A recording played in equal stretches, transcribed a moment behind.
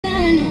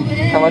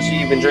How much have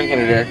you been drinking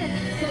today?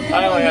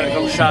 I only had a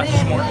couple shots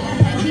this morning.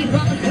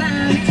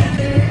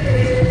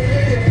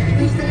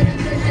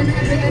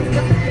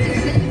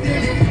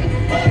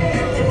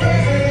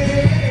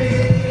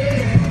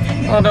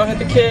 Oh, don't hit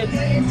the kid.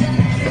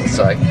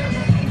 Psych.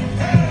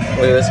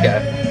 Look at this guy.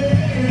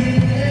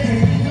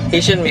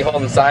 He shouldn't be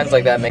holding signs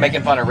like that,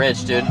 making fun of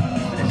Rich, dude.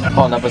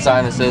 Holding up a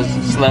sign that says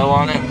slow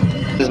on it.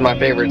 This is my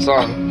favorite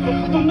song.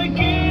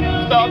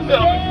 Stop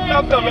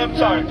filming. I'm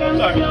sorry.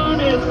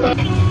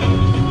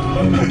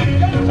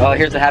 Oh,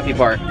 here's the happy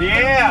part.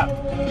 Yeah.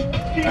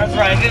 That's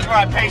right. This is where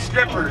I pay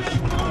strippers.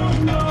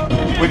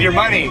 With your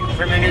money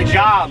from your new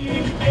job.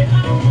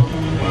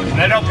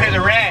 And I don't pay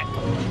the rent.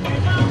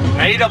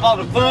 I eat up all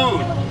the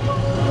food.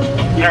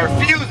 And I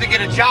refuse to get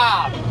a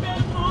job.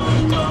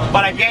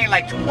 But I gained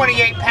like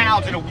 28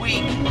 pounds in a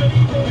week.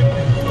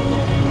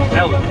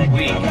 That was a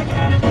week.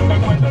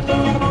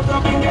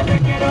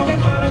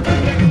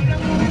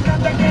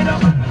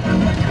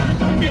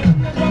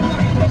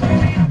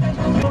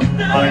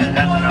 Oh, that's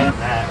enough of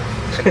that.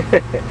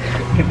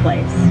 Good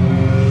place.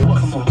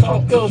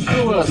 Talk goes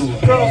through us,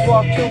 girls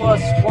walk to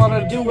us,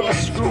 wanna do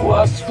us, screw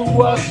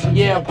us,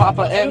 yeah,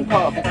 Papa and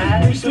Pup.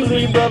 Used to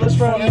be brothers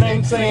from and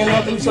ain't saying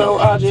nothing, so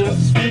I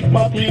just speak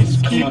my peace,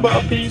 keep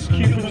my peace,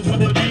 Cubans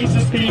with a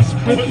Jesus piece,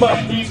 with my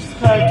peace,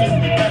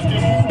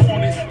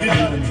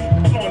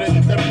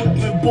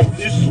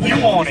 You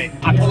want it.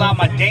 I pull out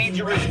my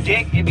dangerous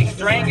dick and be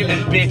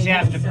strangling bitch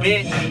after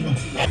bitch.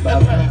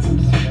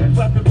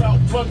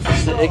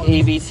 Sick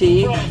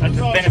EBT. That's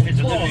the benefits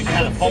of living in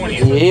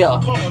California. Yeah.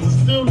 What's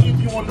up?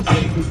 You want to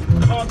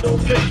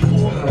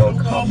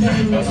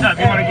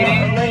get in?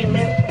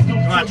 You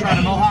want to try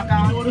the mohawk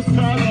on?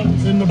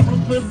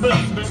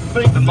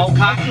 The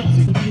mohawk?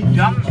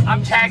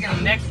 I'm tagging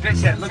the next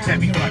bitch that looks at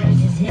me funny.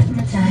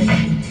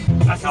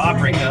 That's how I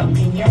break up.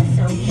 Yeah,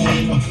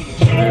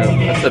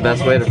 that's the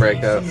best way to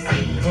break up.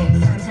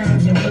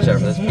 Watch out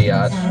for this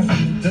biatch.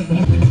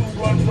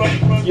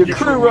 Your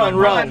crew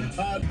run.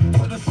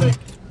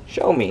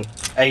 Show me.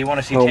 Hey, you want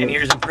to see 10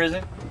 years in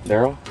prison?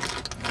 Daryl?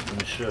 Let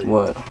me show you.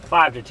 What?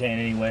 5 to 10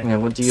 anyway. Yeah,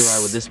 what DUI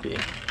would this be?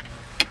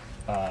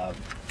 5,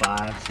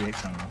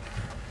 6, I don't know.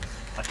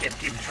 I kept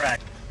keeping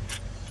track.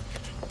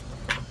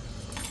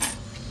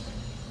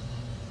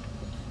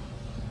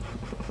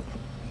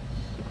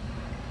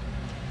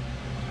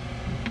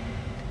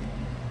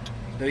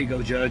 There you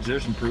go, Judge.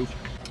 There's some proof.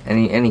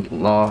 Any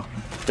law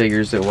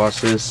figures that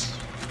watch this?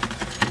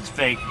 It's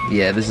fake.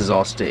 Yeah, this is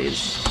all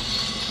staged.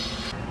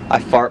 I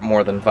fart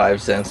more than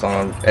 5 cents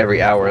on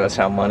every hour. That's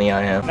how money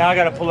I am. Now I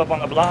gotta pull up on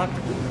the block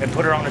and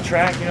put her on the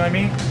track, you know what I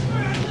mean?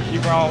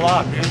 Keep her on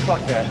lock, dude.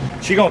 Fuck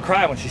that. She gonna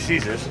cry when she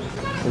sees this.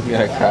 She's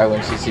gonna cry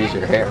when she sees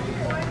your hair.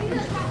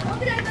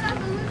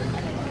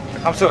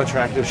 I'm so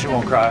attractive, she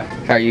won't cry.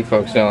 How are you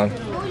folks doing?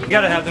 You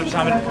gotta have them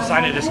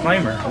sign a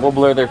disclaimer. We'll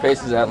blur their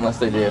faces out unless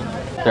they do.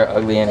 They're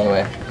ugly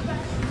anyway.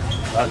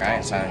 I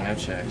ain't signing no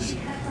checks.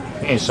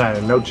 He ain't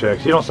signing no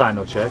checks. You don't sign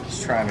no checks.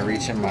 Just trying to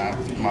reach in my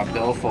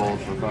billfold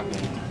for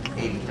fucking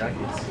 80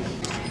 ducats.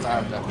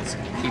 5 ducats.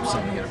 Keep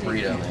some to get a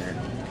burrito there.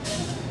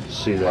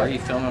 See Why are that? you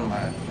filming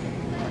my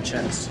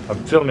chest?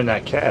 I'm filming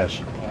that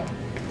cash.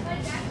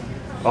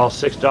 All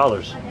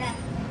 $6.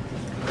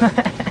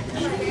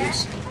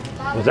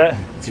 Was that?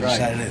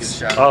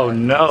 That's right. Oh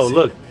no,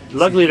 look.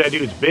 Luckily that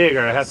dude's big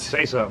or I have to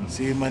say something.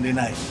 See you Monday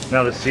night.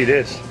 Now let's see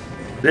this.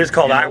 This is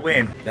called I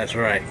Win. That's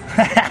right.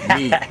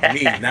 me,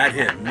 not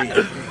him, me.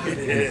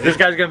 This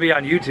guy's gonna be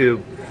on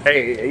YouTube.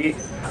 Hey,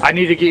 I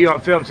need to get you on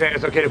film saying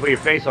it's okay to put your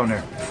face on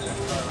there.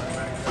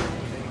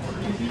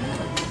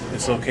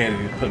 It's okay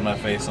to put my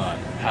face on.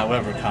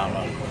 However,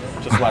 comma,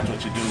 just watch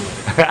what you do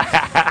with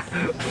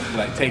it.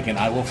 Like taking,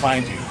 I will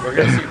find you. We're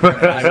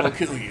gonna I will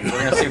kill you.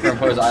 We're gonna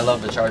superimpose I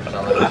love the Chargers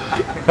on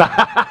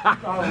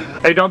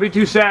it. Hey, don't be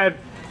too sad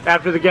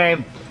after the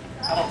game.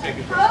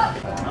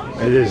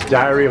 It is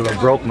Diary of a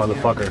Broke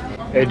Motherfucker.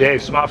 Hey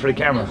Dave, smile for the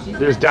camera.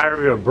 This is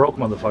Diary of a Broke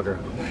Motherfucker.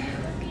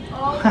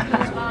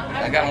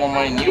 I got more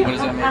money than you. What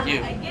does that make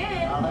you?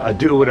 A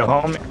dude with a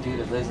home. Dude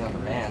that lives in a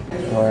van.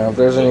 Well, if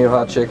there's a new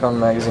hot chick on the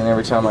magazine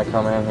every time I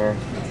come in here.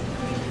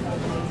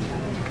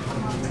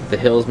 The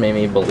Hills made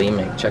me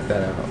bulimic. Check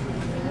that out.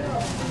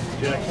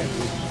 Dude, I can't.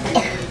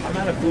 I'm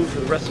out of food for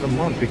the rest of the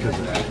month because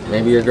of that.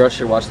 Maybe your girl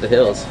should watch The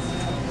Hills.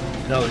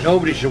 No,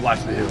 nobody should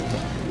watch The Hills.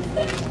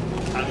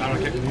 I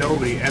don't care.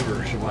 Nobody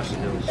ever should watch The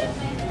Hills.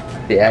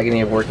 The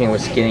agony of working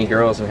with skinny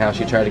girls and how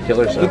she tried to kill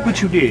herself. Look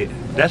what you did.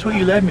 That's what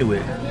you led me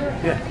with.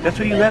 Yeah, that's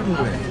what you led me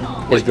with.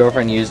 His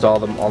girlfriend used all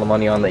the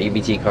money on the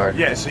EBT card.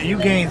 Yeah, so you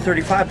gained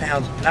 35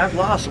 pounds and I've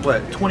lost,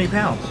 what, 20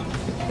 pounds?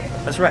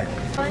 That's right.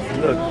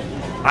 Look,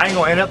 I ain't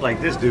gonna end up like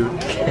this dude.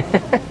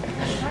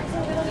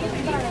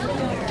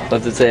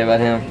 What's it say about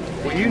him?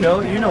 Well, you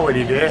know what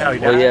he did, how he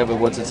died. Well, yeah, but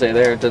what's it say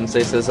there? It doesn't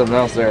say something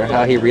else there.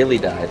 How he really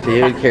died.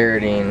 David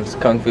Carradine's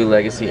Kung Fu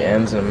legacy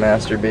ends in a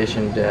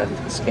masturbation death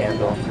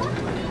scandal.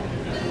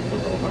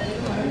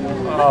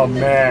 Oh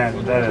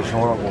man, that is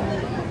horrible.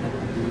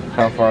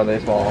 How far they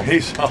fall.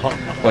 He's What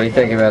do you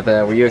think about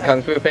that? Were you a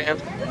Kung Fu fan?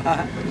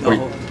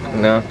 No.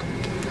 No?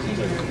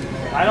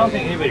 I don't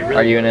think anybody really.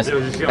 Are you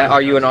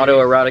an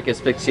autoerotic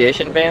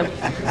asphyxiation fan?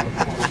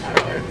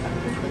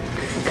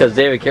 Because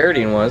David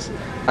Carradine was.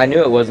 I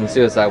knew it wasn't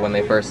suicide when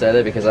they first said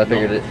it because I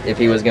figured if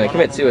he was going to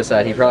commit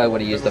suicide, he probably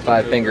would have used the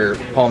 5-finger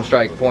palm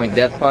strike point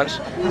death punch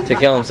to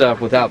kill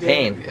himself without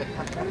pain,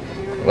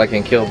 like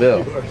in Kill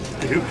Bill,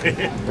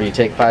 where you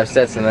take 5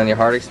 steps and then your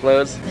heart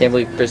explodes. Can't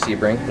believe Christy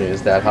Brinkley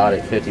is that hot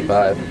at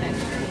 55.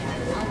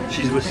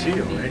 She's with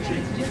Seal, ain't she?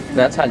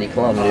 That's Heidi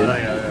Klum, dude. Oh,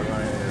 yeah.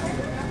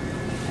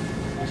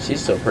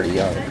 She's still pretty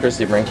young.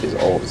 Christy Brinkley's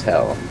old as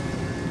hell.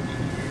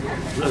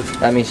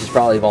 I mean, she's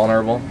probably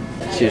vulnerable.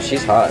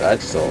 She's hot. I'd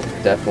still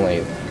definitely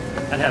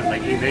I'd have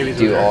like 8 babies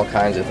do all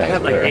kinds of I'd things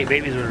have with like her. 8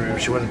 babies with her if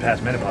she wasn't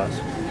past menopause.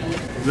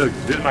 Look,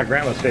 this is my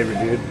grandma's favorite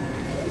dude.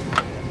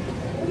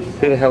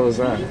 Who the hell is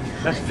that?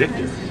 That's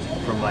Victor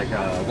from like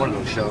one of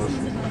those shows.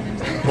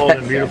 Bold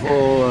and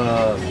Beautiful,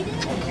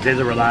 Days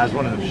of Our Lives,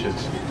 one of them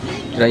shits.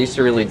 I used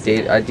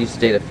to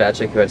date a fat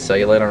chick who had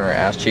cellulite on her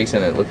ass cheeks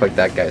and it looked like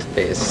that guy's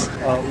face.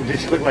 Did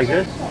she look like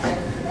this?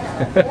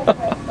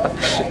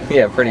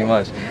 Yeah, pretty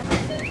much.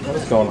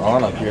 What's going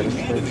on up here? This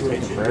is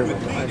taking forever.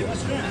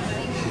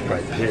 She's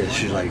probably pissed.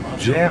 She's like,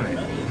 damn it.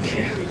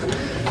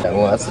 Yeah,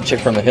 well, that's the chick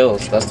from the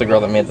hills. That's the girl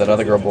that made that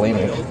other girl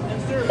bulimic.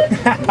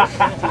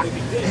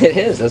 It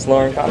is. That's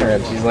Lauren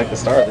Conrad. She's like the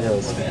star of the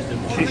hills.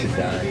 She should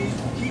die.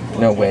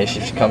 No way. She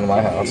should come to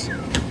my house.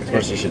 That's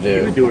what she should You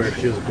do. would do her if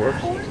she was a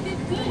corpse.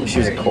 If she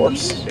was a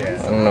corpse?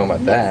 Yeah. I don't know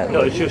about that.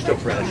 No, if she was still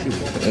fresh, she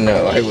would.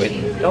 No, I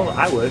wouldn't. No,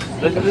 I would.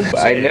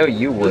 I know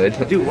you would.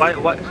 Dude, why?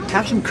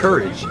 Have some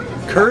courage.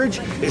 Courage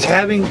is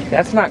having.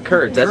 That's not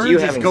courage. That's you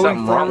having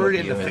something wrong forward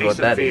with in you. the Is face what of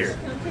that fear.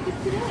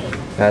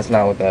 is. That's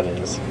not what that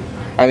is.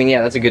 I mean,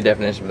 yeah, that's a good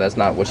definition, but that's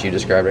not what you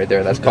described right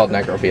there. That's called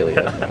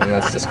necrophilia, and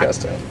that's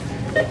disgusting.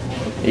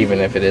 Even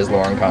if it is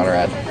Lauren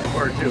Conrad.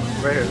 Or two.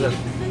 Right here, look.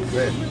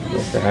 Right.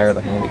 Let's hire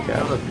the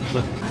handicap.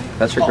 Look.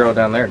 That's your girl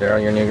down there,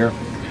 Daryl. Your new girl.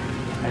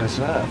 What's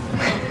up?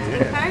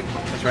 Yeah.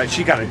 That's right.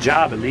 She got a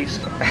job at least.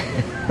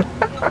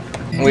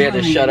 We had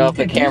to shut off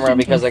the camera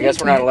because I guess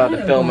we're not allowed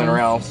to film in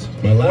Ralph's.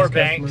 Or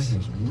banks.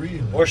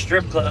 Or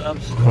strip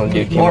clubs. Oh,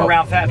 dude, Or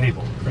around fat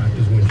people.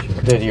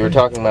 Dude, you were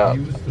talking about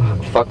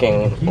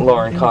fucking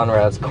Lauren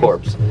Conrad's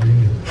corpse.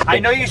 I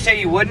know you say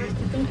you wouldn't,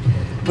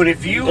 but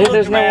if you Dude,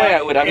 there's looked no around, way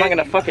I would. I'm not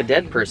gonna fuck a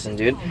dead person,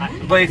 dude.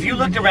 But if you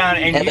looked around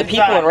and And you the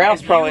people thought, in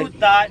Ralph's if probably you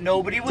thought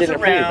nobody was Didn't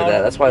approve around, of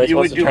that. That's why they're you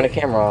would supposed to turn do the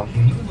it. camera off.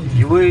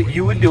 You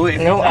would do it if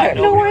you No, thought I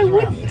nobody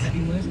was around.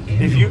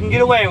 wouldn't. If you can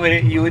get away with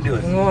it, you would do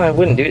it. No, I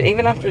wouldn't, dude.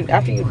 Even after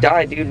you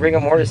die, dude, rigor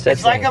mortis sets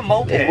It's like in. a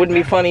moped. It wouldn't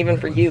be fun even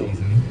for you.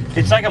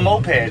 It's like a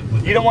moped.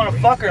 You don't want to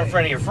fuck her in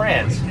front of your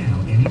friends.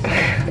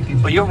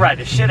 But you'll ride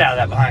the shit out of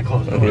that behind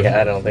closed doors. Yeah,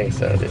 I don't think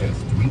so, dude.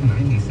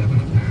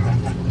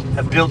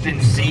 A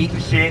built-in seat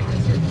and shit.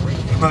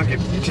 Fucking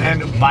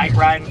tandem bike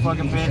riding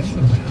fucking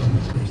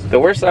bitch. The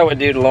worst I would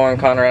do to Lauren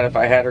Conrad if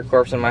I had her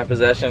corpse in my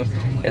possession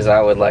is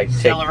I would like take.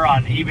 Sell her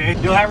on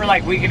eBay. You'll have her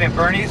like Weekend at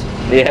Bernie's.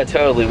 Yeah,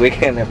 totally.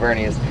 Weekend at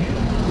Bernie's.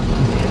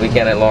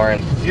 Weekend at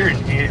Lauren.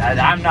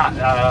 I'm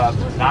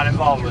not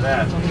involved with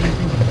that.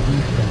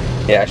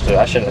 Yeah, actually,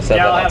 I shouldn't have said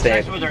Yeah, I'll that on have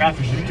sex tape. with her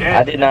after she's dead.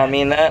 I did not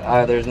mean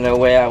that. There's no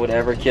way I would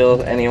ever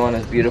kill anyone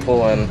as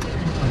beautiful and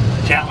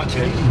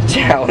Talented.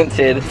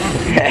 talented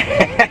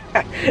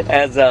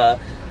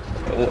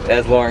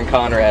as Lauren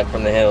Conrad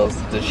from the hills.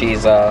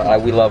 She's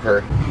we love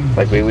her.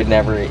 Like we wouldn't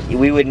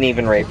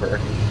even rape her.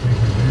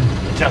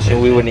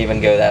 We wouldn't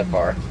even go that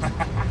far.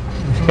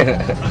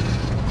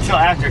 Until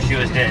after she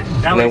was dead.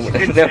 That way she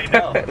couldn't say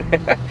no.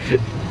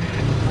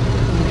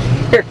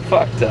 You're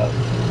fucked up.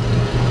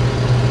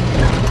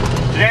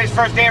 Today's the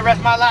first day of the rest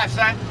of my life,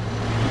 son.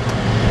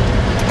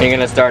 You're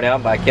gonna start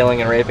out by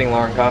killing and raping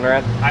Lauren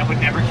Conrad, I would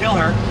never kill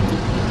her.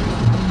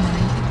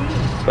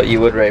 but you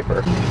would rape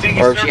her. think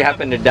he's Or if she serving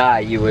happened to die,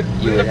 you would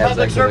He's a have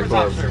public sex with her service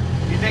corpse.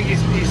 officer. You think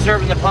he's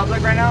serving the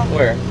public right now?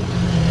 Where?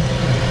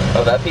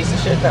 Oh, that piece of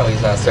shit? No,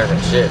 he's not serving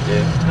shit,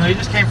 dude. No, he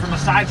just came from a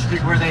side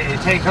street where they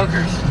take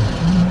hookers.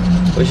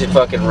 We should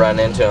fucking run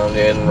into him,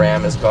 dude, and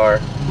ram his car.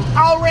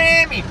 I'll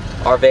ram him!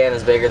 Our van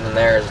is bigger than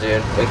theirs,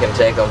 dude. We can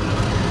take them.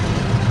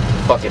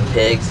 Fucking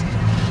pigs.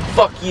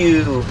 Fuck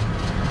you!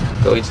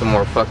 Go eat some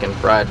more fucking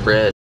fried bread.